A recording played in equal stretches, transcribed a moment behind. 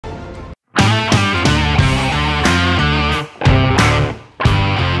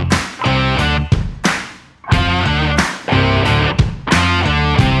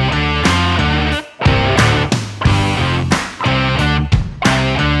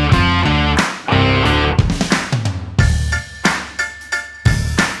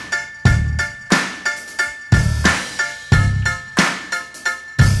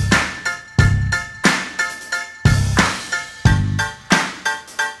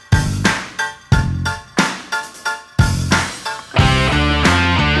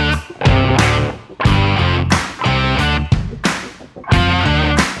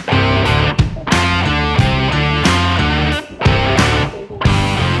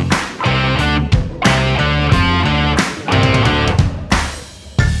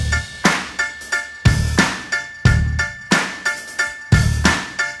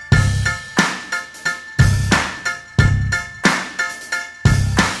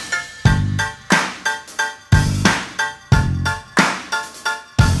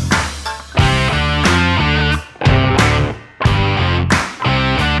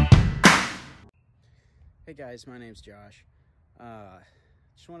guys, my name's Josh.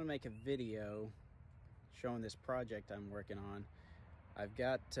 Just want to make a video showing this project I'm working on. I've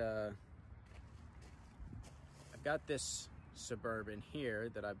got this Suburban here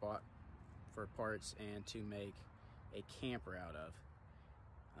that I bought for parts and to make a camper out of.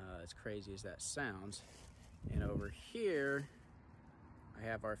 As crazy as that sounds. And over here I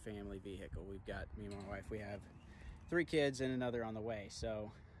have our family vehicle. We've got, me and my wife, we have 3 kids and another on the way,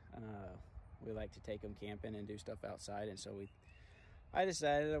 so we like to take them camping and do stuff outside, and so I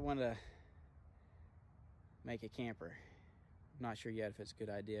decided I want to make a camper. I'm not sure yet if it's a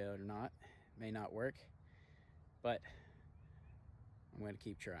good idea or not. It may not work, but I'm going to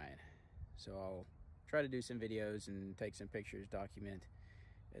keep trying. So I'll try to do some videos and take some pictures, document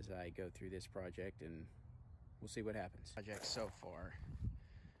as I go through this project, and we'll see what happens. Project so far.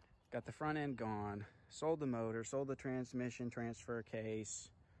 Got the front end gone, sold the motor, sold the transmission, transfer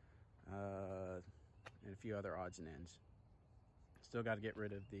case, and a few other odds and ends. Still got to get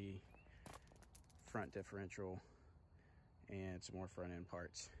rid of the front differential and some more front end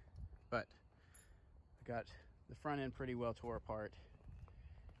parts. But I got the front end pretty well tore apart,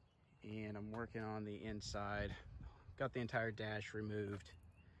 and I'm working on the inside. Got the entire dash removed,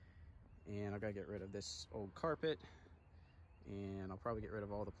 and I've got to get rid of this old carpet, and I'll probably get rid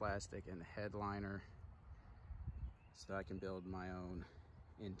of all the plastic and the headliner so that I can build my own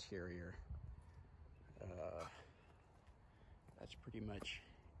interior. That's pretty much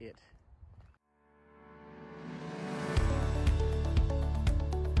it.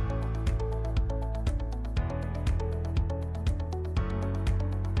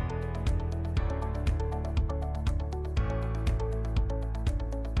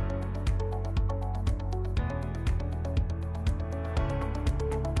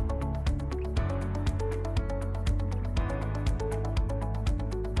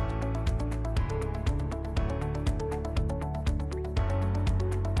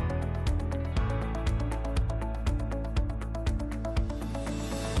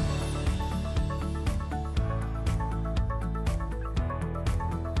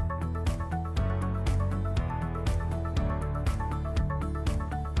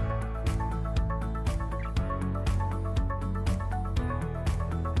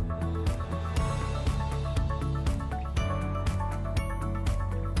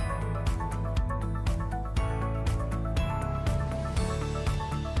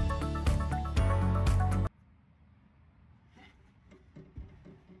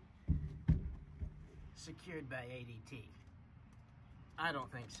 Secured by ADT? I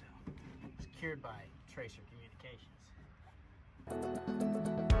don't think so. Secured by Tracer Communications.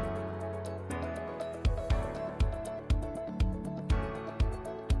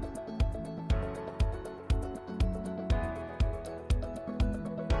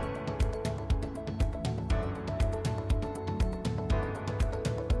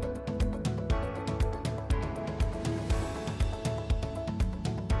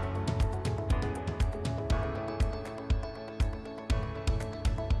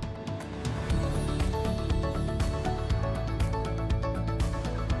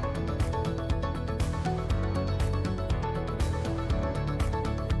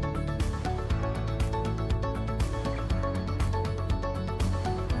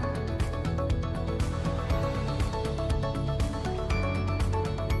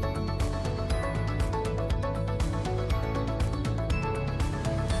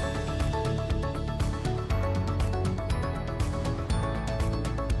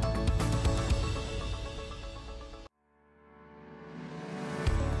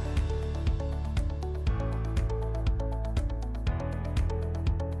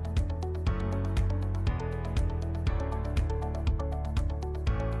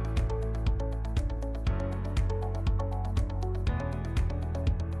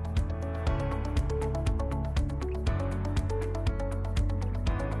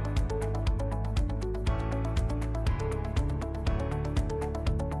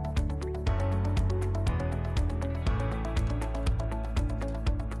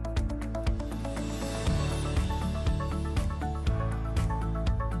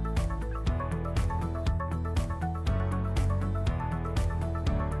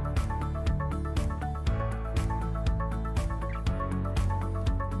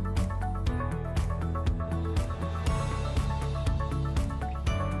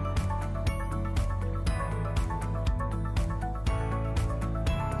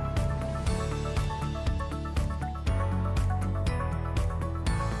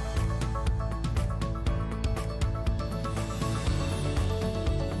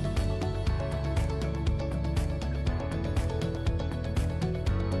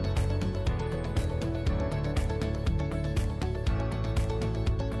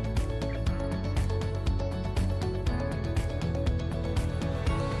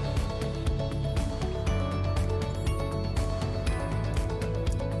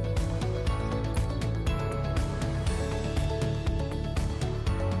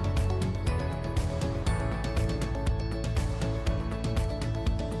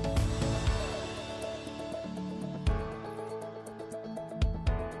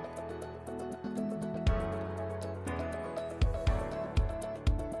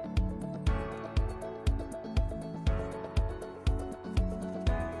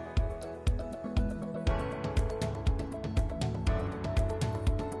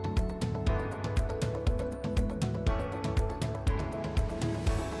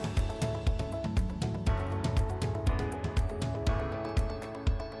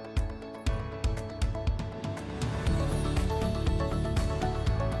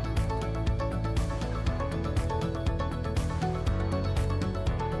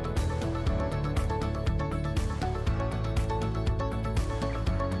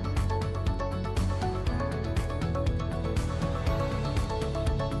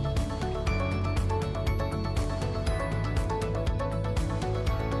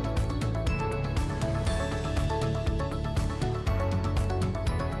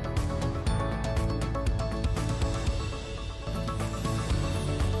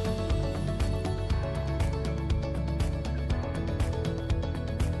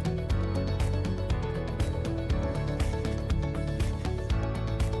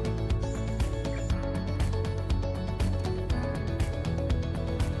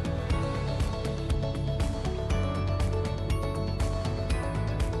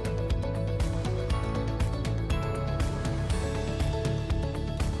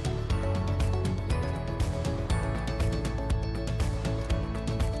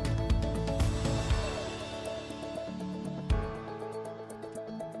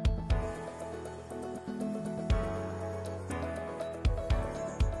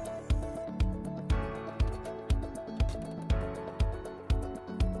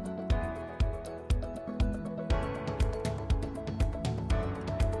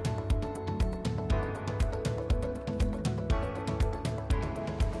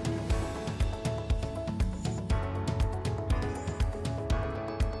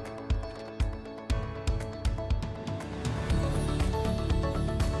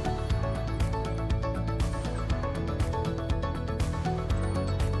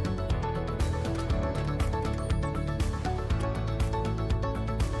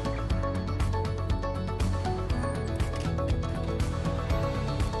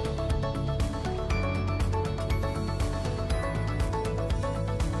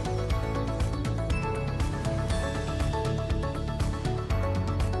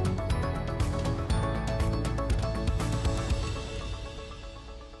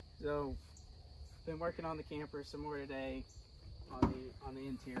 So, been working on the camper some more today on the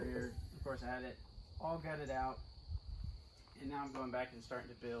interior. Of course, I had it all gutted out, and now I'm going back and starting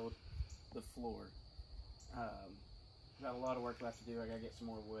to build the floor. Got a lot of work left to do. I gotta get some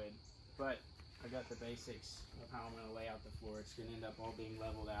more wood, but I got the basics of how I'm gonna lay out the floor. It's gonna end up all being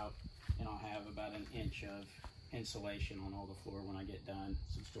leveled out, and I'll have about an inch of insulation on all the floor when I get done.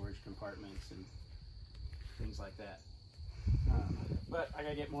 Some storage compartments and things like that. But I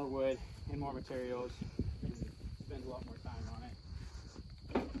gotta get more wood and more materials and spend a lot more time on it.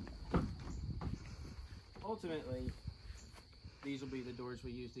 Ultimately, these will be the doors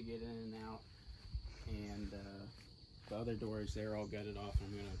we use to get in and out, and the other doors, they're all gutted off.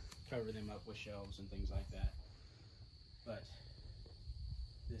 I'm gonna cover them up with shelves and things like that. But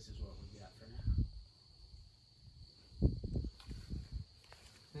this is what we got for now.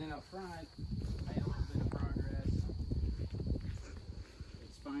 And then up front, I had a little bit of progress.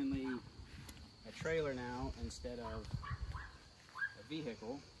 It's finally a trailer now instead of a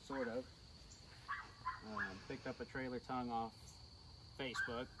vehicle, sort of. Picked up a trailer tongue off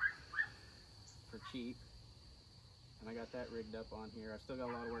Facebook for cheap, and I got that rigged up on here. I've still got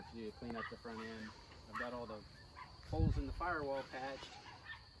a lot of work to do to clean up the front end. I've got all the holes in the firewall patched.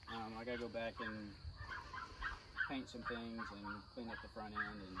 I gotta go back and paint some things and clean up the front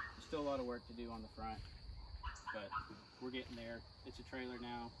end, and there's still a lot of work to do on the front, but we're getting there. It's a trailer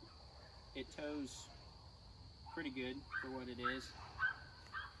now. It tows pretty good for what it is.